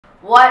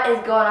What is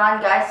going on,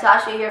 guys?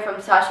 Sasha here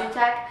from Sasha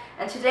Tech,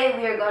 and today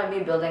we are going to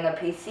be building a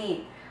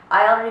PC.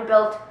 I already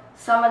built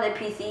some of the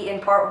PC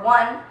in part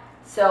 1,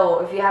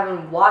 so if you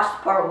haven't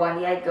watched part 1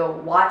 yet, go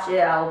watch it.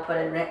 I will put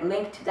a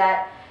link to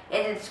that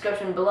in the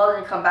description below,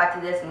 then come back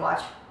to this and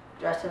watch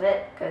the rest of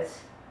it, because,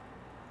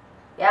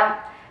 yeah.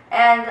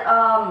 And,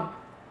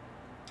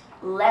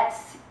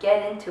 let's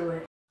get into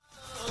it.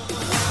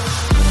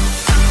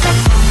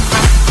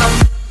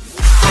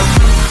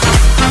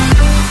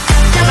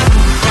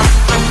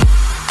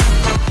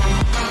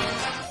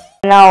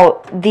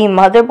 Now the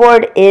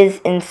motherboard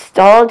is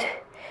installed,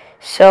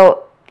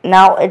 so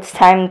now it's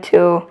time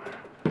to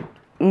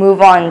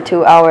move on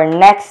to our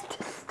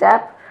next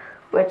step,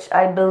 which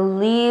I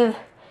believe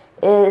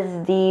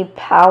is the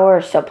power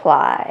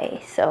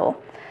supply.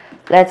 So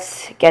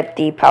let's get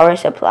the power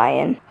supply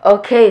in.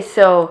 Okay,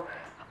 so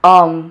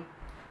to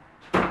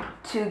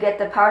get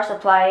the power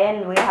supply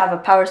in, we have a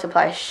power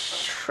supply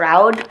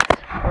shroud,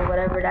 or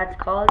whatever that's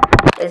called.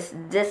 It's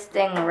this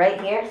thing right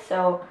here.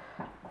 So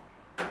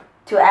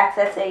to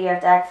access it, you have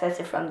to access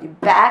it from the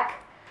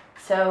back.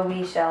 So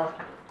we shall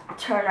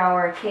turn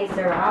our case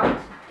around,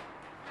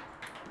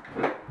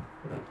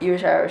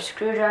 use our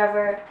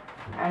screwdriver,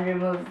 and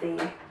remove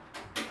the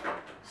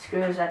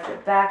screws at the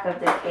back of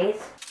the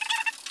case.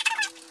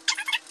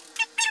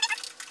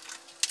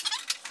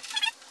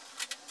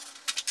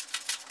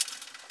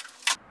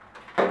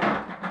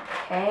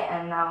 Okay,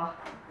 and now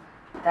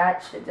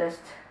that should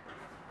just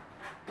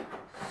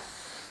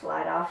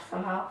slide off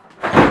somehow.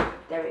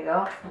 There we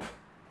go.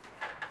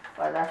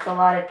 Well, that's a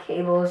lot of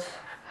cables.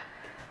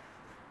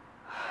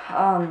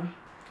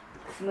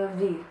 Let's move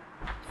the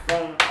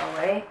thing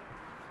away.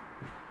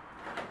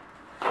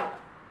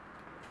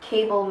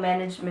 Cable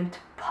management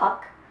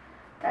puck.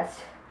 That's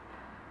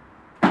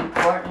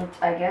important,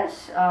 I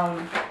guess.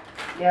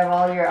 You have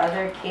all your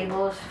other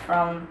cables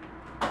from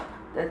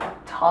the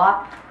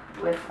top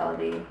with all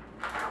the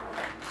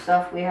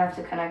stuff. We have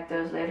to connect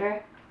those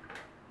later.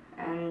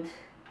 And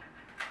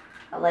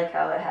I like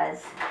how it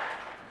has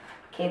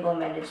cable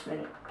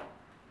management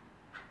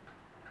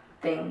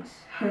things.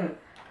 I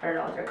don't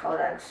know what they're called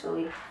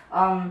actually.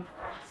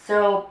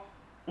 So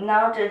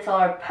now to install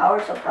our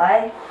power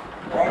supply,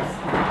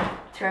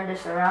 let's turn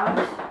this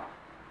around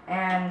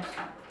and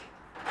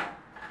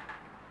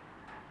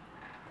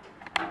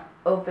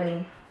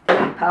open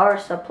the power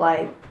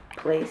supply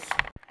place.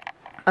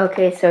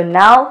 Okay, so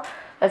now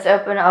let's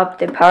open up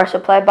the power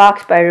supply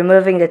box by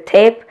removing the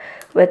tape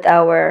with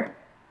our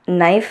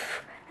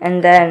knife,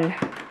 and then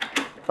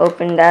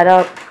open that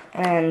up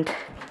and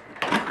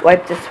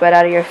wipe the sweat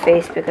out of your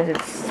face because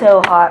it's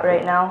so hot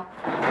right now.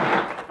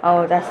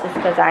 Oh, that's just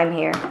because I'm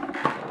here.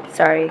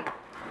 Sorry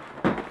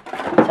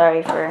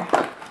for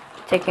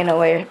taking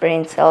away your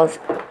brain cells.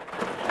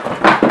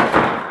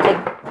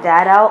 Take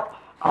that out.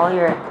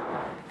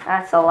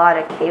 That's a lot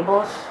of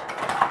cables.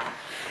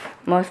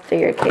 Most of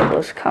your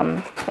cables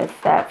come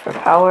with that for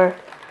power.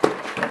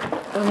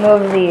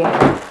 Remove the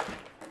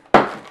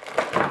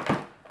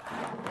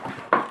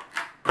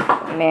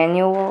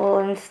manual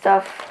and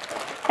stuff.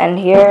 And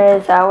here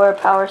is our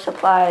power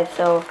supply.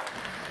 So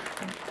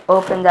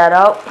open that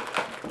up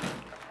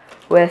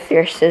with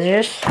your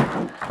scissors.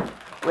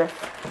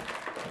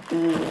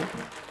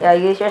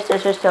 Use your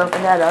scissors to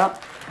open that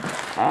up.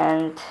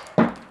 And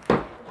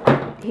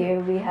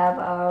here we have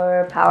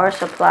our power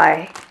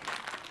supply.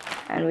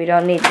 And we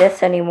don't need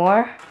this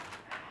anymore.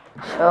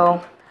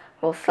 So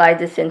we'll slide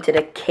this into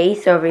the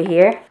case over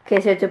here. Okay,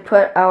 so to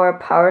put our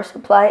power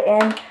supply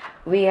in,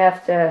 we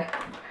have to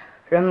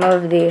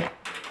remove the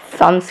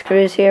thumb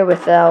screws here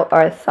without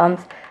our thumbs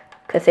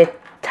because they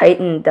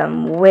tightened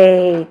them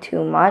way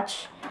too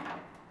much.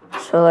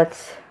 So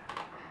let's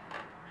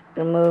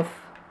remove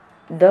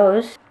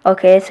those.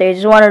 Okay, so you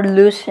just want to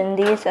loosen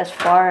these as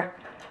far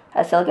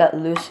as they'll get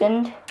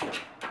loosened,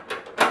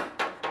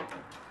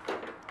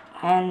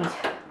 and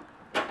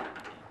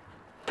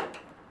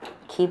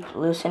keep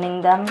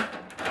loosening them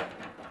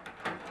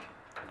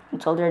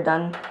until they're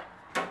done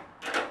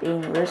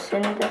being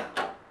loosened.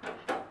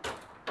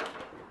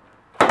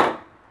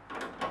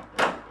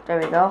 There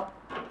we go.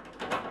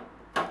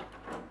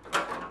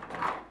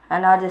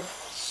 And now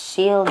this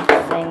shield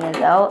thing is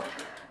out.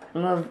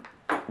 Remove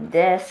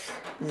this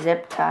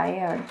zip tie,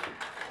 or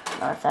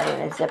no, it's not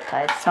even a zip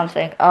tie, it's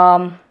something.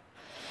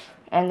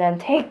 And then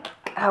take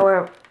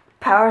our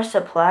power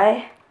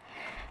supply,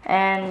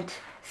 and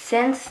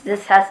since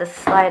this has a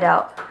slide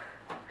out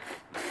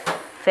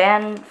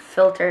fan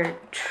filter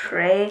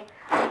tray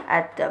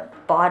at the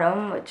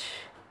bottom, which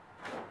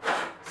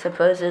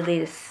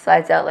supposedly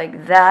slides out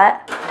like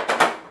that,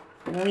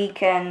 we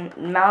can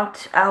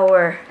mount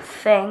our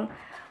thing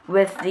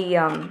with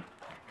the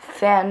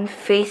fan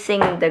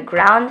facing the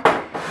ground,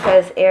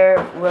 because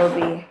air will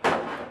be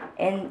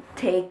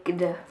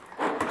intaked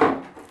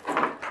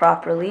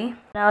properly.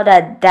 Now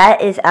that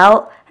that is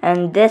out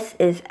and this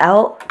is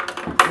out,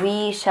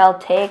 we shall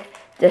take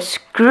the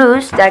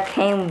screws that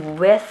came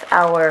with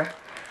our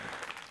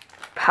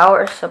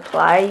power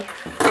supply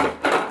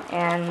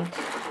and,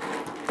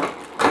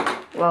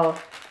 well,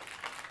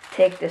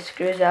 take the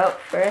screws out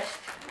first,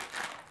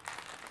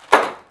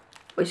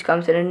 which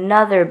comes in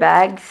another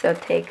bag, so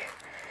take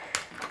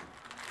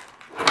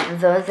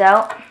those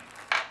out.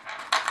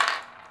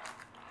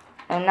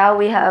 And now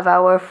we have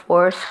our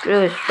 4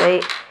 screws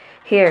right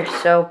here,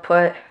 so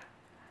put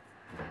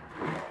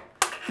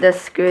the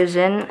screws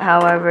in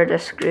however the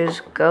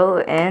screws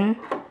go in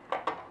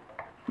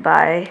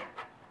by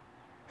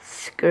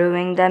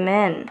screwing them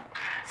in.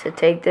 So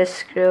take this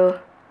screw,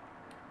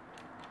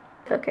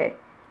 okay,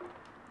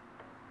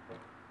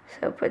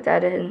 so put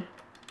that in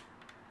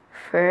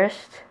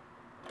first.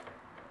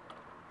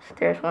 So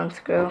there's 1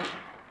 screw.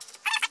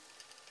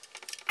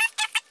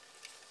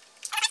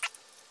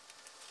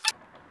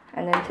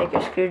 And then take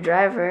your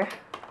screwdriver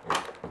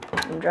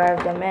and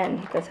drive them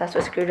in, because that's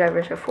what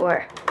screwdrivers are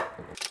for.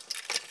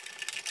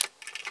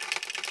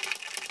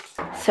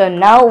 So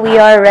now we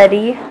are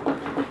ready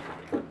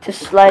to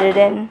slide it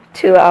in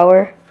to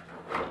our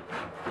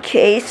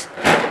case,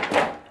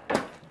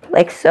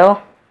 like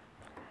so.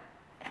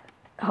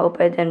 I hope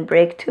I didn't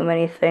break too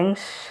many things.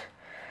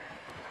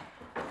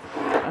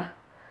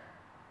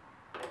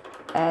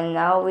 And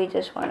now we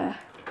just want to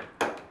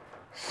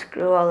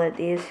screw all of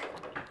these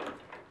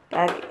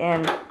back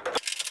in.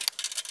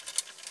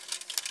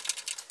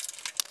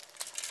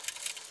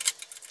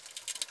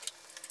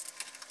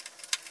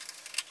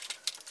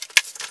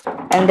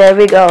 And there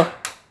we go.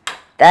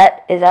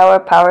 That is our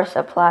power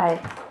supply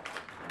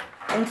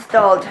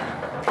installed.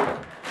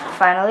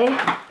 Finally.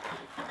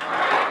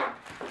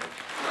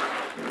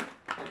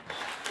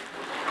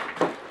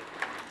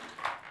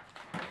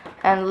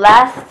 And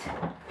last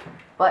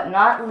but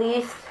not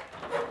least,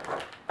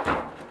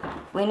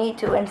 we need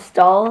to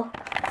install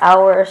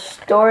our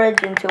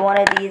storage into one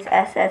of these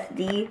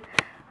SSD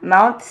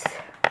mounts.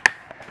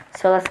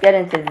 So let's get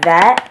into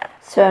that.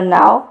 So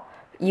now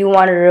you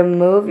want to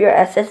remove your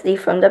SSD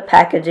from the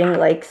packaging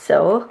like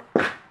so.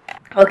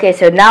 Okay,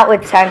 so now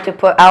it's time to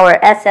put our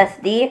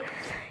SSD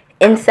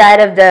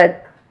inside of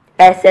the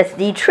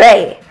SSD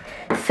tray.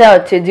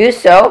 So to do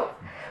so,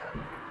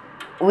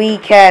 we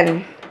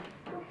can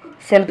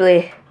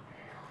simply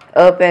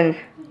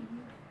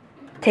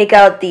take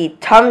out the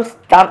thumb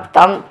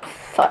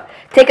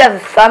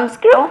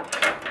screw,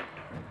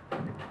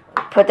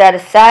 put that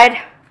aside,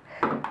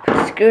 put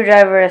the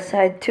screwdriver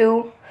aside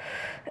too,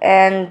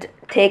 and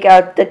take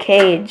out the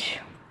cage.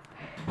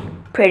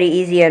 Pretty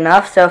easy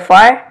enough so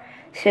far.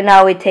 So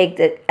now we take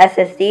the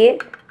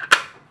SSD,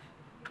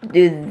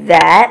 do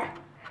that,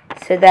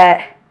 so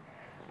that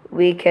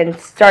we can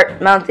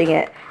start mounting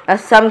it. Now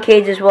some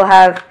cages will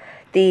have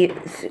the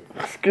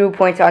screw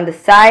points on the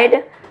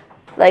side,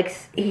 like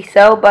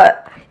so,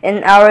 but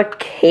in our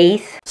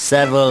case,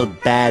 several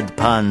bad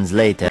puns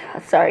later.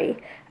 Sorry,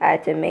 I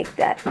had to make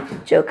that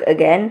joke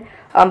again.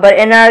 But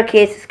in our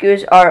case, the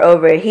screws are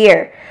over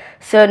here.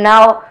 So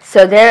now,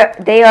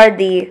 they are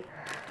the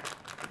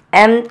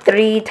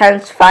M3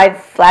 times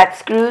 5 flat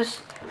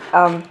screws.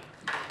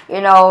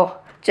 You know,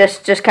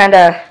 just kind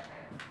of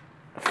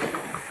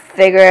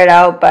figure it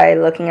out by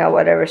looking at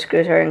whatever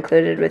screws are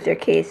included with your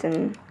case.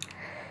 And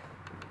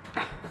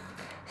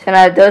so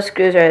now those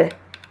screws are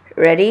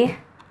ready.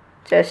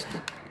 Just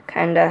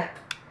kind of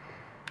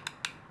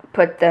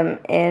put them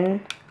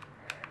in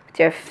with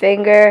your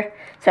finger.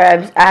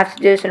 Sorry, I have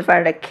to do this in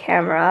front of the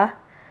camera,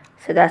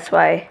 so that's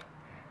why.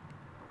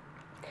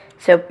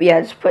 So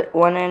yeah, just put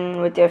one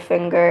in with your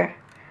finger,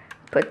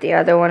 put the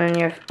other one in with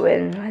your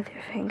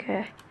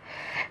finger,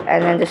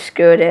 and then just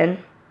screw it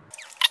in.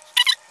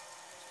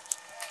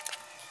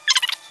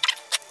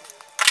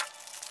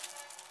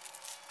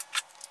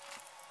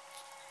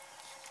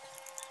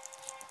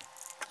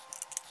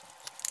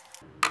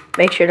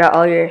 Make sure that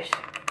all your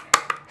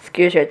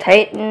screws are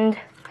tightened,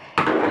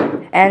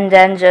 and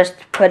then just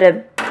put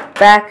it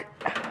back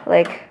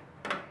like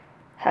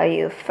how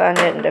you found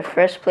it in the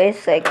first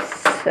place, like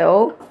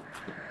so,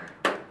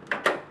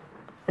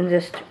 and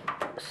just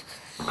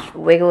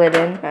wiggle it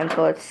in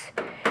until it's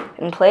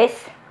in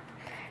place.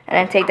 And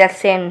then take that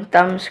same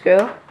thumb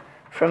screw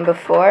from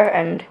before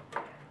and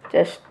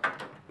just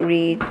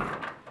put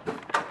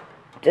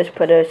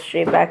it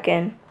straight back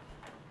in.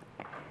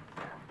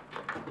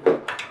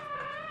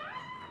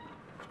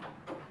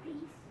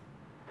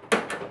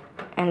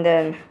 And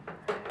then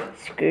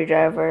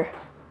screwdriver.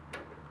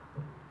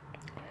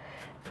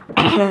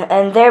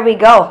 And there we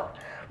go.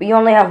 We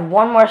only have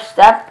one more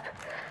step,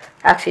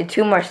 actually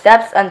 2 more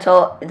steps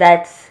until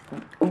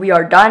we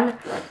are done.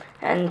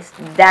 And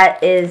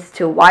that is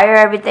to wire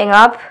everything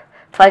up,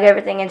 plug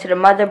everything into the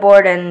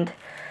motherboard and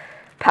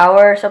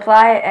power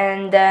supply,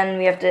 and then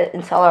we have to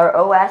install our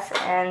OS,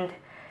 and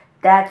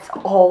that's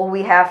all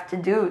we have to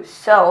do.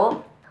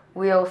 So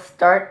we'll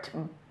start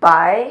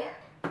by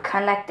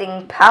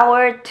connecting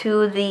power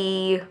to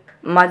the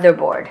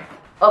motherboard.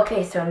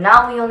 Okay, so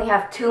now we only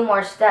have 2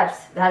 more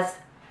steps. That's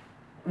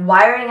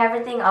wiring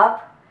everything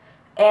up,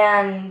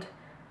 and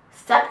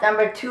step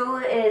number 2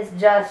 is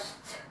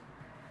just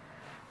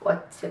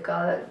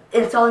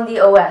installing the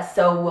OS.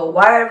 So we'll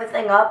wire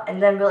everything up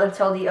and then we'll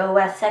install the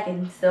OS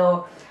second.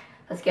 So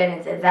let's get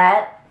into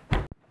that.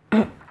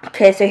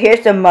 Okay, so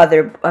here's the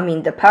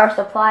the power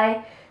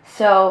supply.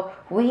 So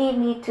we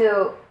need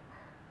to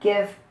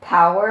give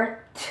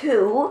power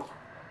to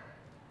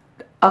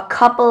a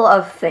couple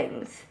of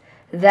things.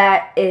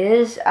 That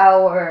is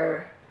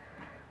our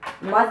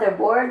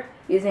motherboard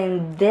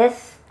using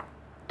this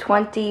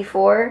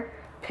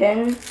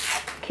 24-pin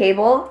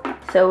cable.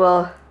 So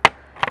we'll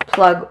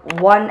plug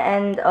one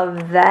end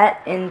of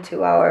that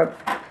into our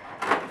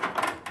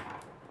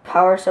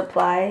power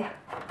supply,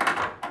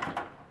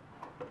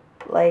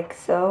 like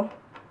so.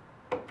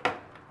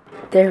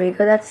 There we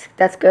go,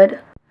 that's good.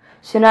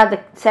 So now the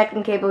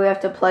second cable we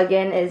have to plug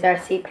in is our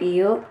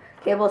CPU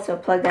cable, so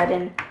plug that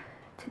in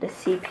to the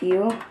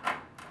CPU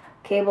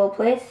cable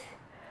place.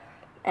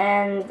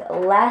 And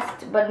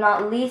last but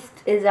not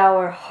least is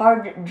our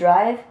hard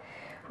drive,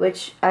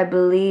 which I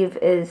believe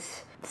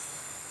is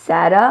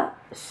SATA.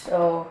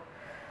 So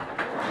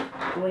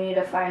we need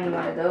to find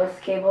one of those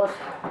cables.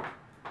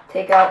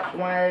 Take out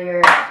one of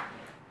your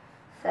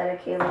SATA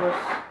cables.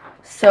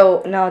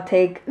 So now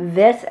take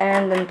this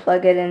and then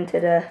plug it into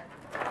the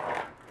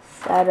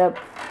SATA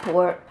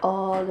port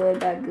all the way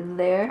back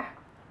there.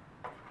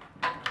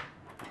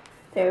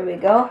 There we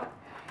go.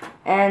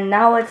 And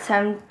now it's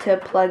time to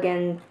plug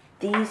in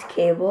these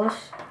cables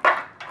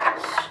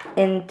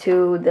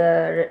into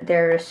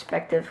their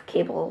respective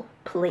cable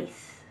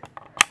place.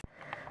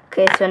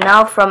 Okay, so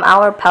now from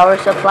our power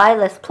supply,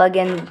 let's plug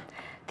in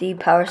the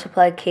power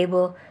supply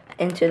cable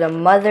into the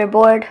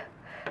motherboard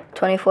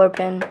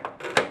 24-pin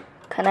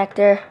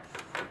connector,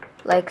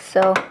 like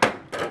so.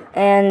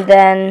 And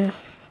then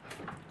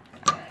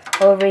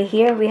over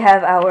here we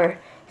have our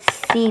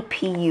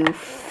CPU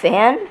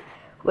fan,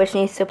 which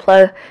needs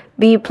to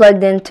be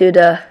plugged into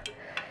the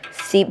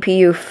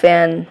CPU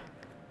fan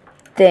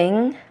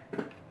thing.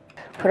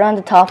 Put on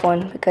the top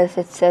one because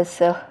it says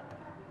so.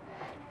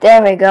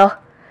 There we go.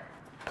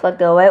 Plug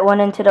the white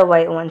one into the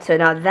white one. So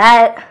now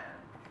that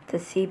the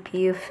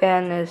CPU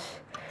fan is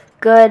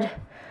good,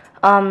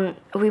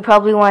 we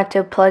probably want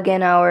to plug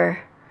in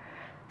our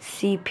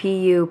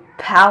CPU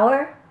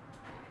power.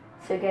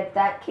 So get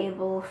that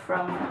cable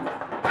from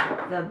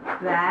the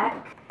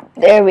back.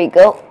 There we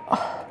go.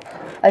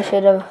 I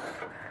should have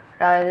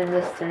routed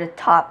this to the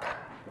top.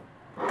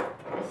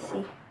 Let's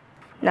see.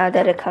 Now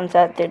that it comes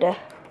out through the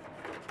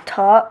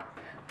top,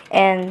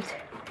 and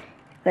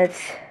let's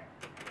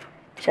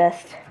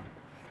just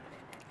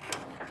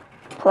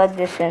plug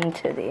this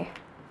into the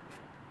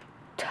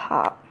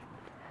top,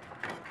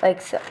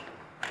 like so.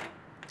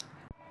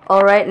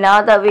 Alright,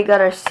 now that we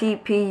got our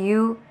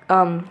CPU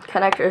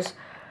connectors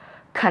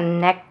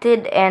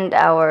connected and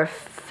our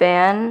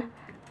fan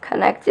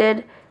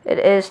connected, it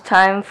is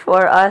time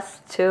for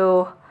us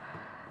to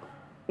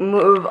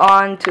move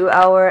on to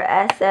our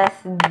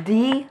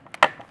SSD.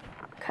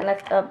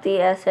 Connect up the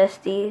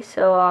SSD.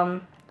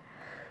 So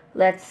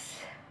let's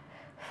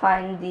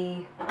find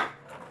the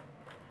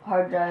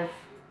hard drive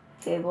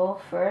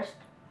cable first.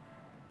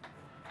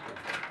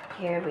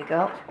 Here we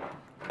go.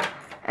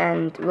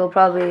 And we'll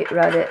probably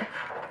route it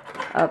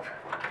up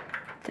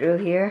through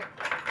here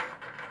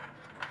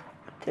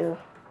to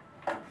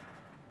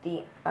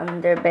the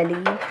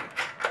underbelly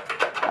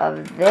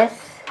of this.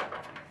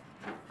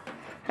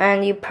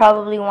 And you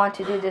probably want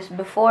to do this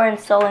before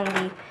installing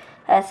the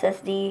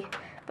SSD,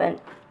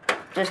 but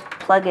just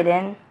plug it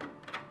in.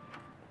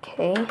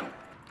 Okay,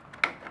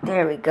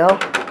 there we go.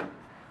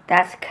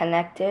 That's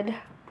connected.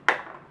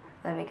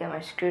 Let me get my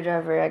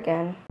screwdriver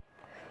again.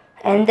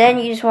 And then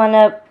you just want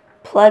to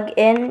plug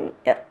in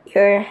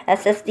your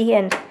SSD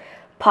and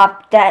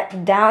pop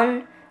that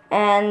down.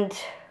 And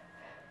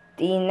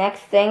the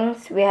next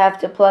things we have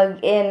to plug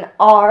in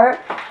are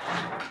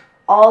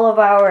all of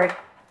our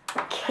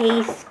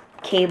case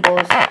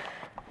cables.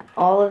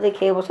 All of the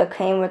cables that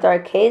came with our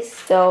case.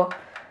 So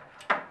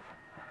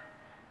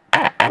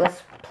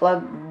let's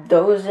plug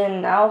those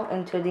in now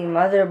into the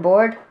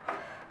motherboard.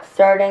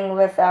 Starting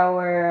with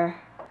our...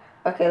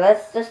 Okay,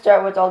 let's just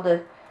start with all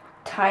the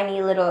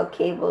tiny little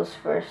cables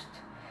first.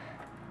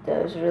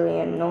 Those really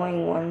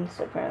annoying ones,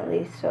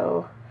 apparently.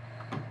 So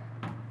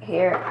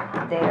here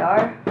they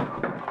are.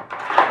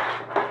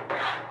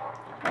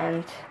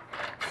 And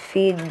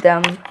feed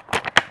them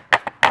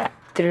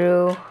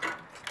through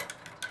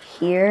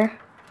here.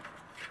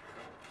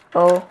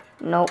 Oh,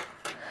 no.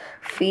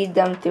 Feed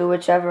them through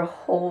whichever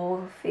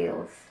hole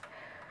feels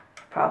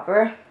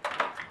proper.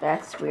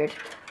 That's weird.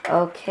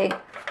 Okay.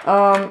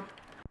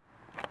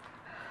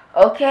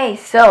 Okay,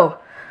 so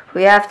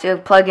we have to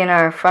plug in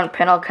our front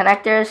panel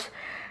connectors,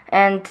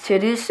 and to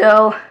do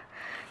so,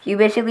 you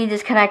basically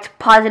just connect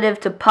positive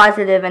to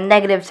positive and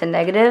negative to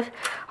negative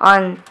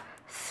on,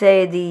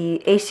 say,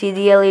 the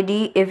HDD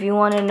LED. If you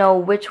want to know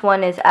which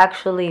one is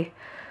actually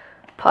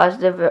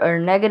positive or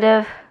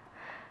negative,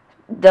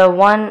 the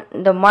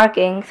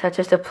marking, such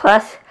as the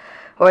plus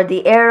or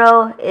the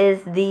arrow,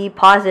 is the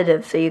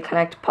positive. So you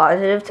connect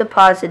positive to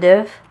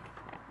positive.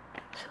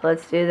 So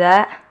let's do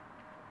that.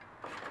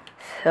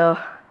 So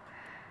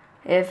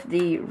if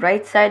the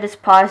right side is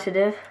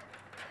positive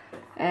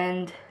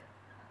and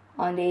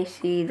on the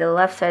HDD the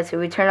left side, so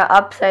we turn it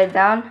upside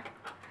down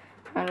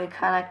and we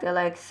connect it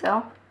like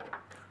so.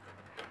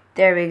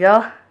 There we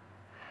go.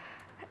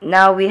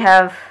 Now we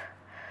have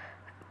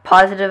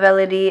positive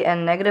LED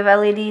and negative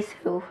LEDs,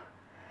 so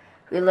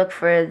we look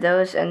for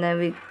those, and then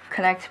we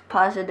connect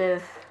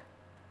positive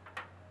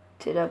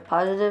to the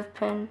positive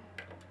pin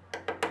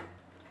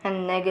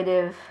and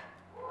negative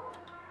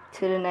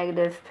to the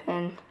negative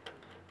pin,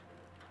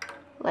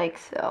 like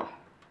so.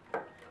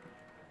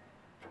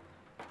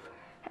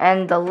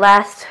 And the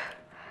last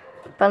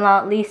but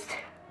not least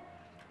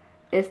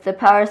is the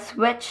power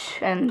switch,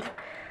 and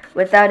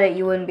without it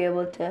you wouldn't be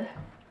able to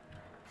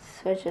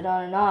switch it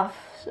on and off,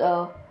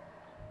 so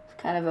it's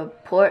kind of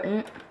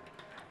important.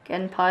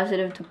 Again,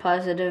 positive to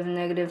positive,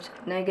 negative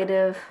to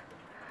negative,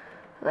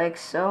 like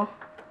so.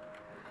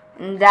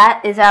 And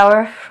that is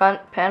our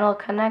front panel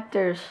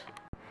connectors.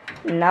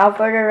 Now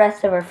for the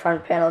rest of our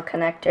front panel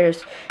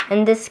connectors.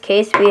 In this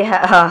case we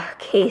have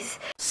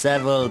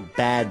Several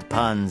bad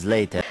puns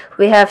later.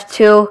 we have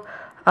two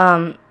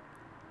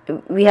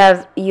we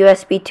have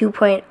USB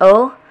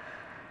 2.0,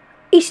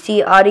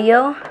 HD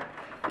audio,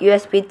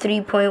 USB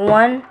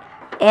 3.1,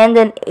 and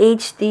an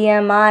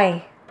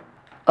HDMI.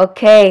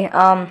 Okay,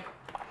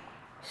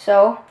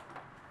 so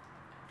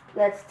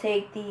let's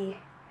take the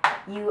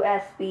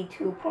USB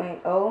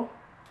 2.0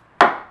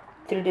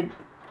 through the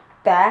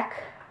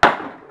back,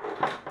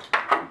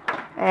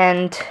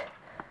 and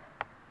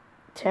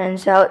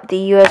turns out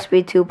the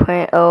USB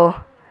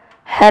 2.0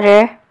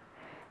 header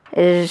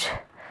is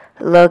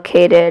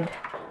located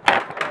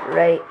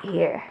right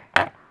here.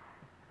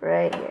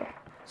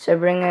 So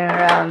bringing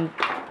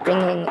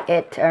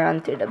it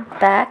around to the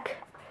back.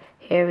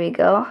 Here we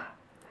go.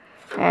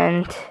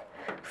 And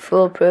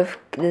foolproof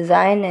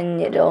design,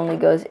 and it only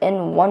goes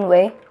in one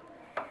way.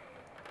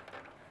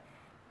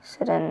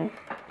 So then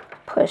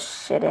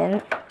push it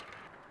in.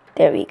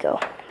 There we go.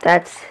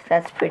 That's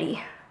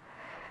pretty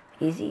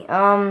easy.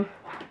 I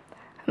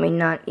mean,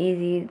 not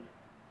easy.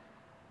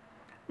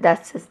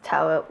 That's just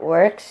how it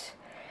works.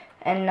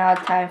 And now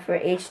time for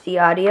HD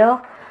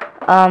audio.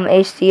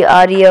 HD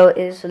audio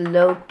is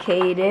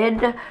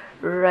located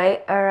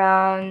right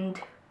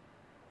around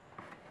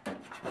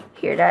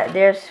here.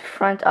 There's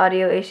front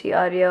audio, HD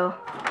audio,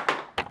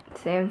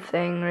 same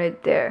thing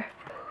right there.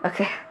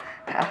 Okay,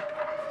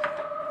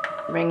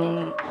 bring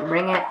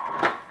it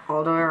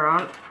all the way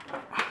around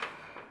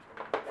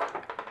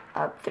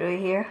up through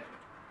here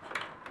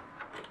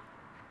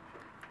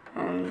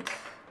and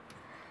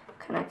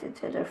connect it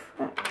to the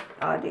front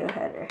audio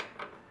header.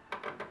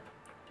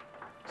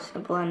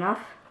 Simple enough.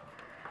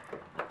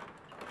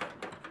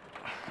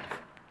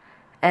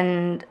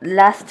 And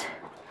last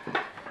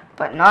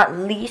but not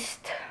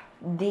least,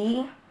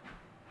 the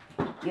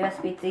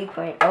USB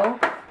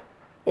 3.0.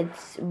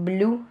 It's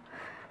blue,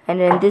 and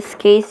in this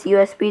case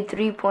USB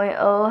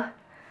 3.0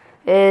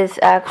 is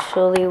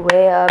actually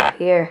way up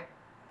here.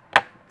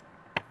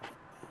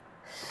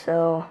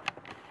 So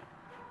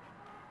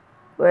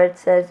where it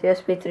says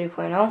USB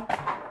 3.0,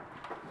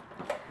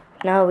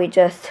 now we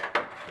just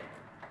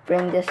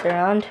bring this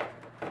around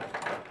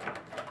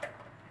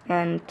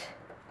and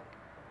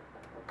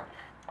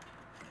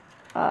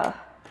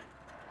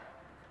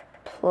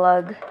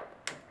plug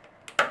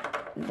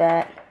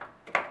that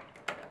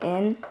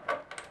in.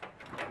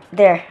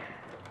 There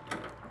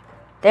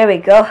we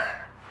go.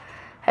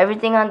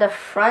 Everything on the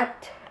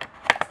front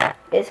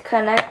is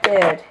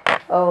connected.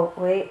 Oh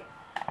wait,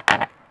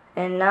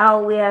 and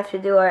now we have to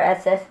do our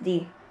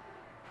SSD.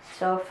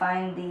 So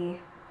find the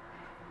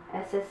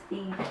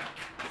SSD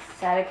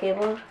SATA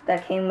cable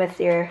that came with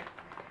your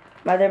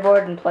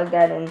motherboard and plug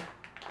that in.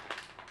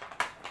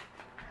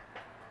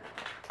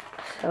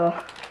 So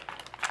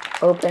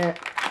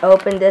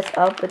open this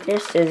up with your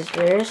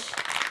scissors.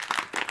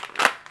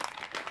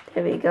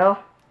 There we go.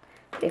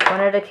 Take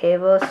one of the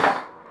cables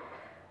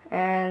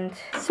and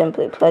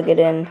simply plug it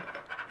in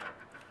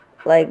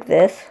like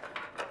this.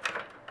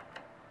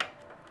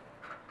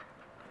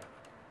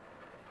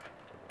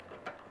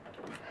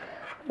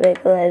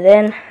 Wiggle it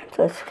in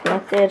until it's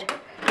connected.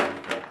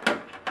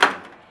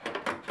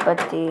 Put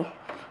the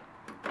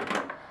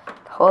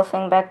whole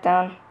thing back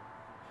down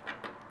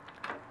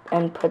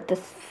and put the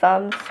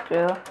thumb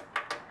screw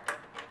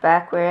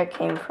back where it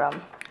came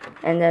from,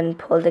 and then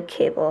pull the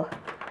cable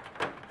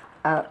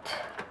out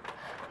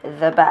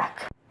the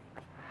back.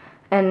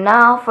 And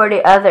now for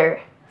the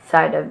other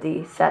side of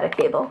the SATA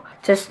cable.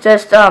 Just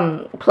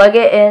plug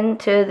it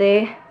into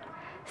the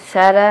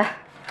SATA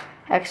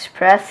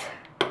Express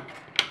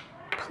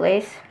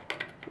place,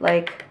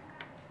 like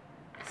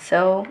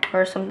so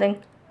or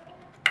something.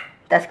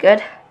 That's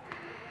good.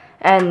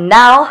 And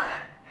now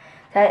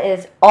that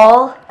is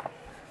all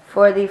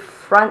for the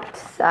front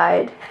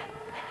side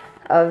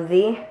of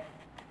the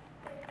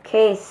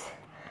case.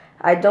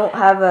 I don't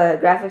have a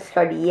graphics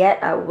card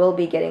yet. I will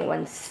be getting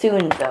one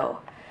soon though.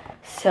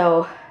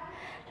 So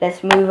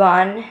let's move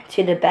on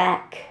to the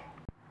back.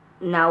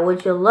 Now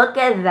would you look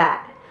at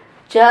that?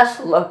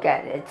 Just look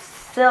at it. It's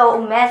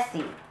so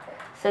messy.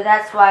 So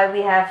that's why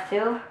we have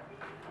to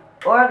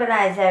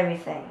organize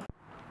everything.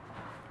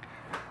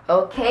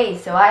 Okay,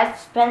 so I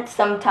spent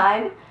some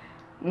time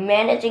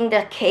managing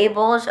the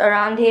cables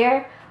around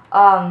here,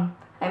 I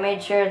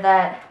made sure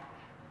that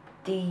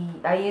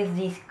I use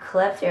these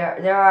clips.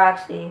 There are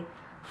actually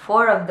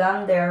 4 of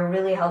them. They're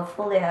really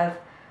helpful. They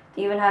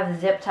even have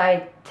zip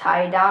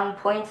tie down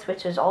points,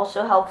 which is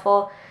also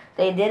helpful.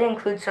 They did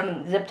include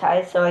some zip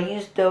ties, so I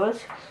used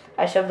those.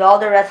 I shoved all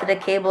the rest of the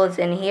cables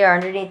in here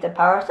underneath the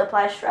power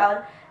supply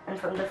shroud, and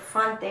from the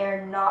front they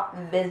are not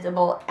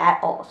visible at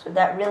all, so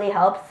that really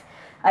helps.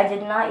 I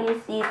did not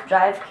use these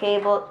drive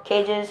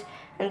cages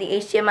and the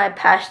HDMI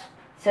patch,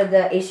 so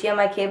the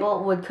HDMI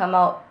cable would come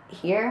out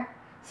here.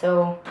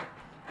 So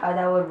how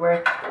that would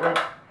work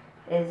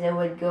is it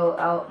would go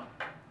out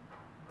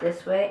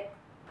this way.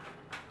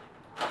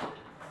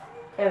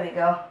 There we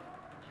go.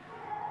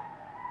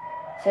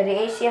 So the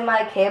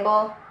HDMI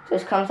cable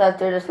just comes out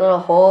through this little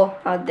hole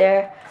out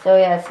there. So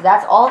yeah, so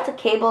that's all the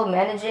cable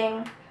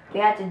managing we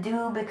had to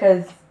do,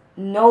 because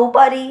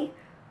nobody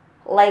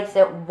likes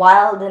it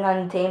wild and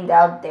untamed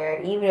out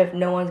there, even if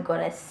no one's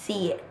gonna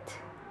see it.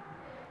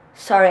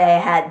 Sorry, I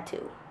had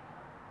to.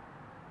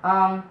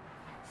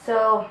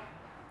 So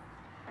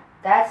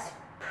that's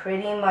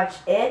pretty much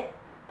it.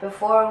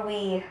 Before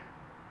we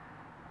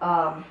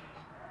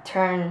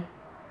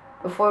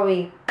before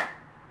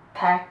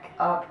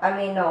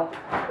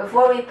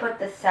we put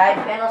the side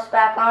panels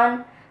back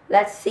on,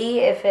 let's see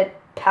if it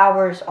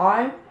powers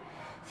on.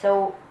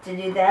 So to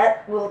do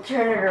that, we'll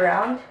turn it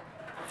around,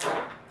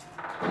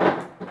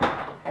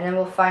 and then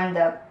we'll find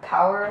the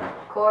power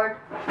cord.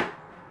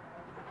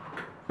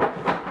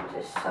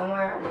 Just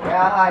somewhere.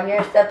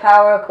 Here's the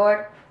power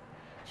cord.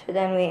 So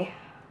then we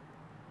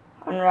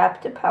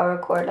unwrap the power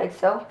cord like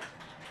so.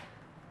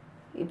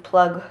 You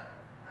plug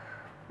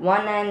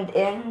one end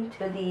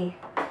into the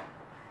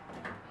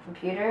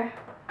computer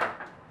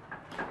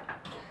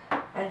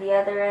and the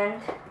other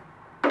end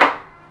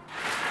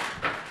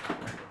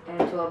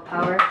into a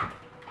power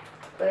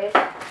place.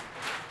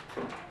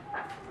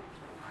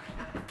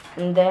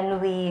 And then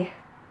we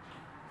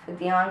put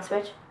the on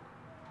switch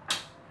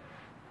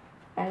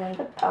and then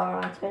the power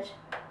on switch.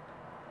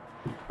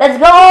 Let's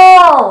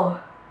go!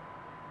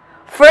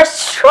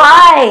 First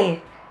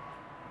try!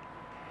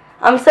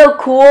 I'm so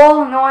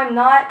cool. No, I'm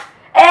not.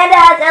 And it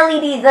has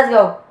LEDs. Let's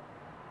go.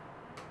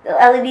 The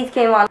LEDs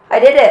came on. I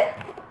did it.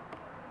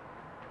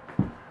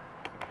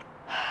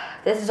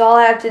 This is all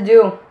I have to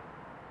do.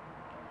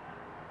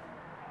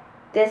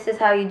 This is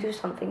how you do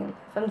something in life.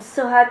 I'm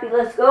so happy.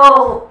 Let's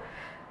go.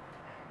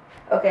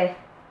 Okay.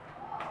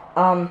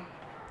 Now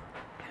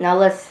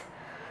let's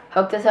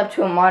hook this up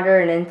to a monitor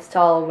and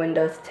install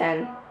Windows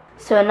 10.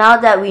 So now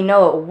that we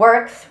know it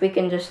works, we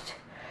can just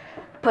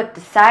put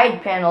the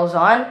side panels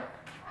on,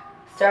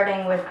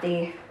 starting with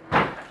the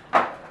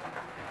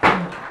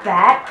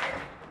back,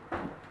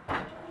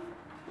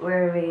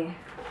 where we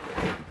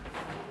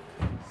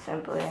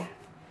simply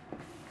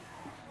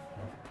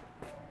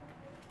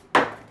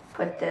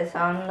put this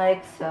on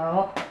like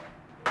so.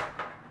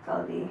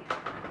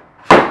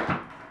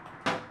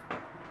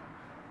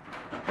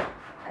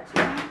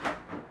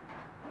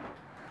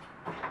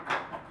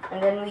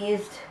 And then we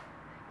used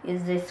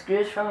the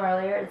screws from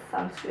earlier, the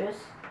thumb screws,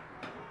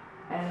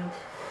 and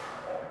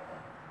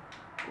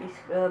we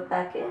screw it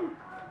back in.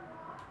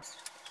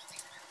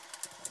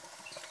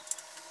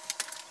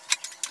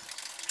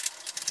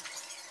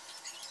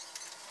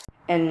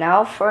 And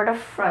now for the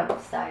front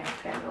side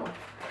panel.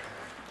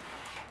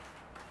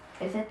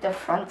 Is it the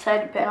front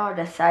side panel or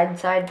the side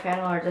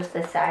panel, or just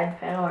the side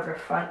panel or the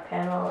front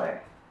panel,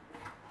 or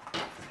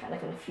it's kind of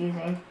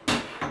confusing.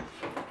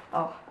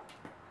 Oh,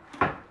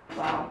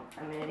 wow,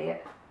 I'm an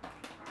idiot.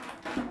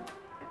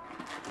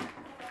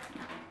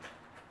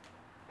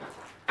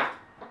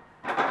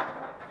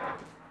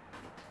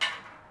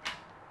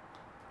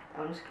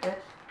 Thumb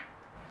screws.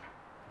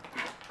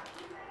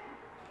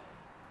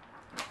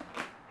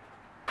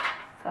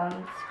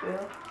 Thumb screw.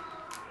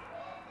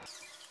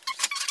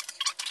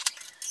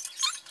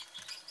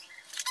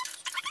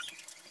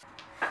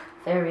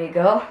 There we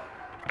go.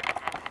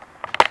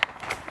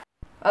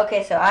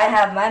 Okay, so I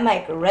have my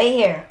mic right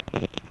here.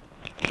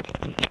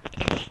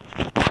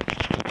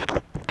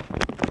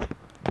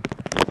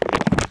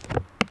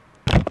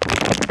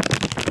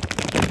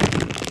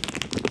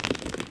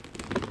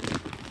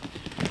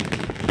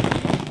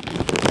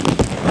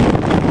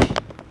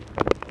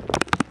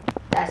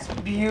 That's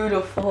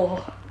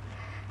beautiful.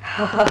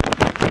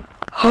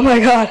 Oh my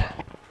god.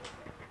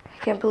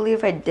 I can't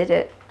believe I did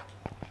it.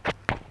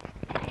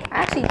 I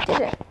actually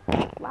did it.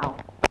 Wow.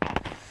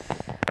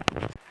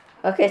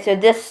 Okay, so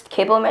this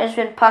cable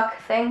management puck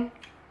thing,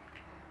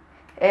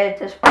 it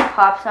just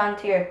pops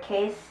onto your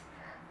case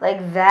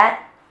like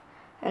that,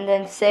 and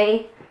then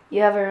say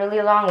you have a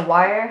really long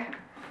wire,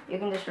 you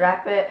can just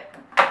wrap it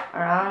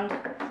around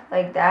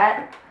like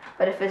that.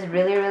 But if it's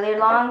really, really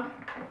long,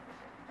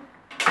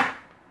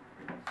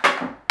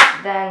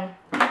 then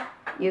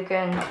you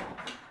can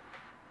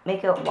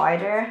make it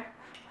wider.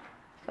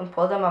 You can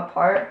pull them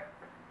apart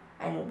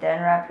and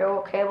then wrap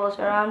your cables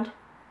around,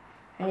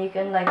 and you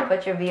can like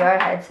put your VR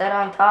headset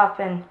on top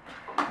and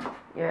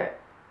your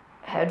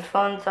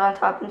headphones on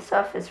top and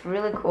stuff. It's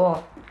really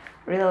cool.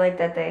 Really like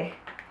that they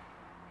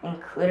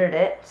included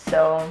it.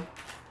 So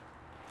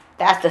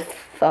that's a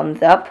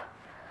thumbs up.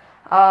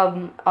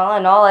 All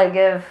in all, I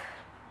give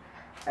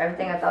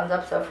everything a thumbs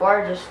up so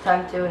far. Just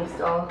time to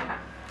install.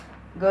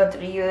 Go to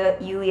the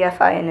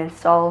UEFI and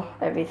install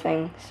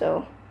everything.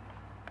 So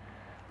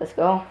let's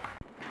go.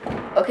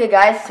 Okay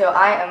guys, so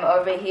I am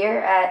over here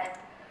at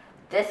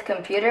this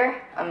computer.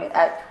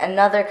 At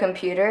another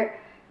computer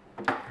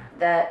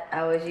that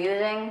I was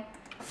using.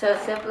 So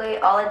simply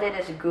all I did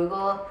is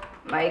Google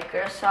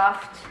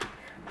Microsoft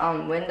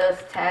Windows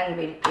 10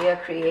 Media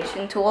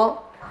Creation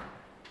Tool.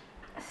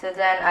 So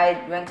then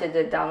I went to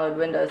the download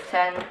Windows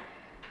 10.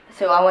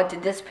 So I went to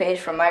this page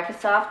from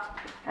Microsoft,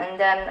 and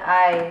then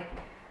I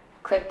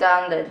clicked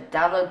on the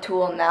download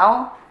tool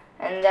now,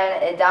 and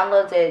then it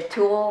downloads a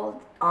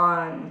tool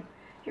on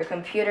your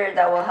computer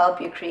that will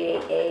help you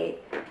create a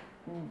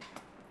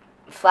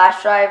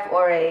flash drive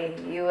or a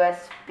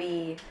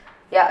USB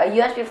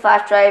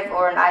flash drive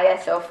or an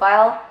ISO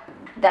file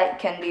that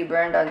can be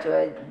burned onto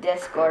a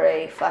disk or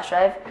a flash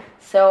drive.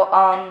 So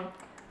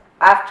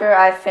after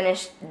I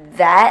finished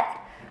that,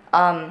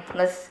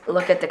 let's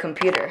look at the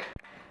computer.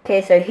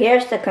 Okay, so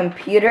here's the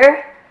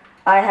computer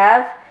I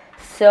have.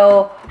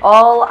 So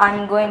all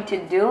I'm going to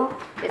do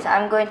is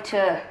I'm going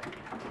to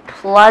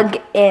plug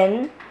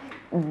in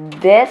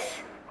this,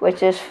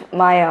 which is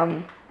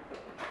my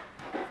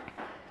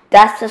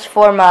that's just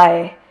for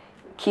my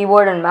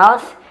keyboard and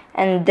mouse,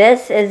 and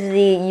this is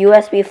the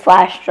USB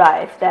flash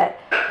drive that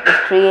is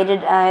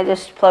created, and I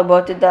just plug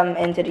both of them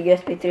into the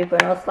USB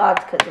 3.0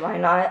 slots because why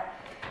not.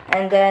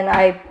 And then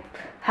I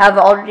have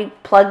already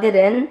plugged it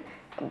in,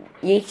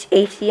 each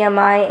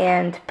HDMI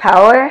and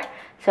power,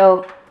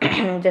 so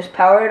just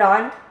power it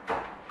on.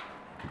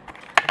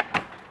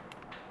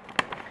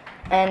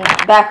 And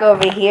back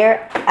over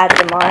here at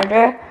the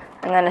monitor,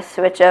 I'm going to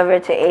switch over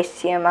to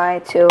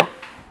HDMI to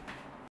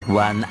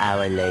 1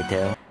 hour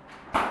later.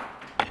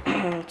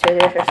 to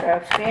the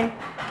startup screen.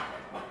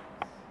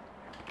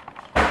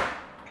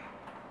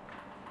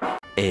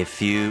 A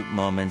few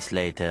moments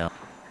later.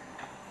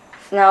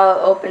 So now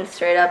it opens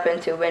straight up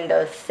into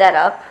Windows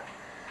Setup.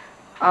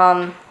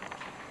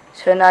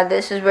 So now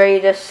this is where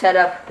you just set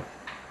up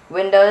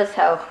Windows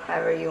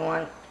however you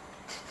want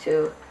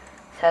to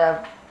set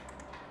up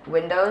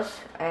Windows,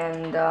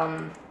 and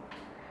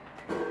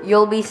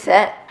you'll be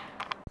set.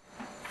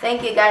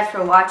 Thank you guys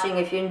for watching.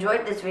 If you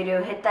enjoyed this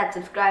video, hit that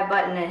subscribe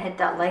button and hit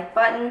that like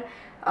button.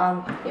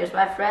 Here's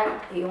my friend.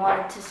 He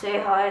wanted to say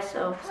hi,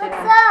 so say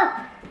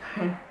hi.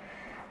 What's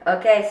up?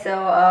 Okay,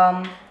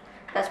 so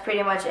that's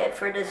pretty much it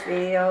for this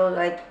video.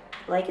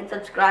 Like and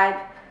subscribe.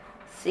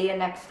 See you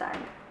next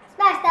time.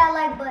 Smash that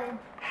like button.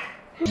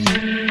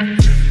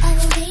 I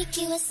will make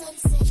you a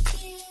sunset.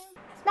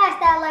 Smash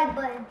that like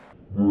button.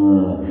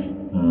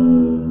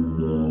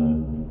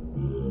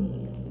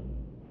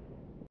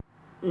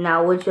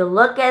 Now would you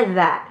look at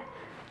that?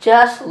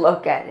 Just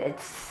look at it.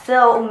 It's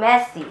so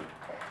messy.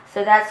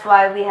 So that's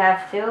why we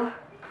have to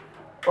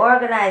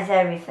organize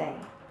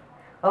everything.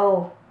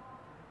 Oh,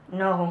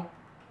 no,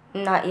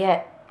 not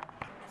yet.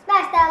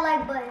 Smash that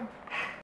like button.